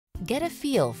Get a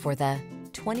feel for the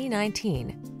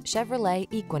 2019 Chevrolet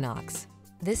Equinox.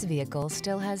 This vehicle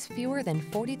still has fewer than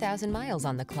 40,000 miles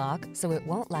on the clock, so it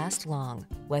won't last long.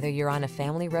 Whether you're on a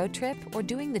family road trip or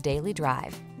doing the daily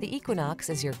drive, the Equinox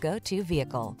is your go-to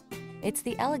vehicle. It's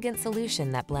the elegant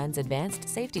solution that blends advanced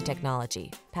safety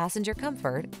technology, passenger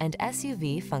comfort, and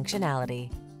SUV functionality.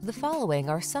 The following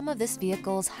are some of this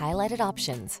vehicle's highlighted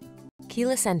options: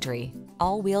 keyless entry,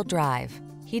 all-wheel drive,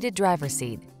 heated driver's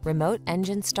seat, remote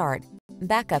engine start,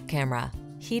 backup camera,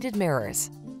 heated mirrors,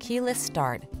 keyless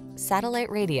start, satellite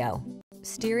radio,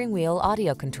 steering wheel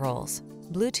audio controls,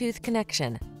 Bluetooth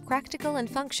connection. Practical and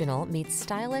functional meets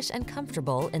stylish and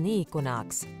comfortable in the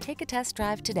Equinox. Take a test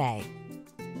drive today.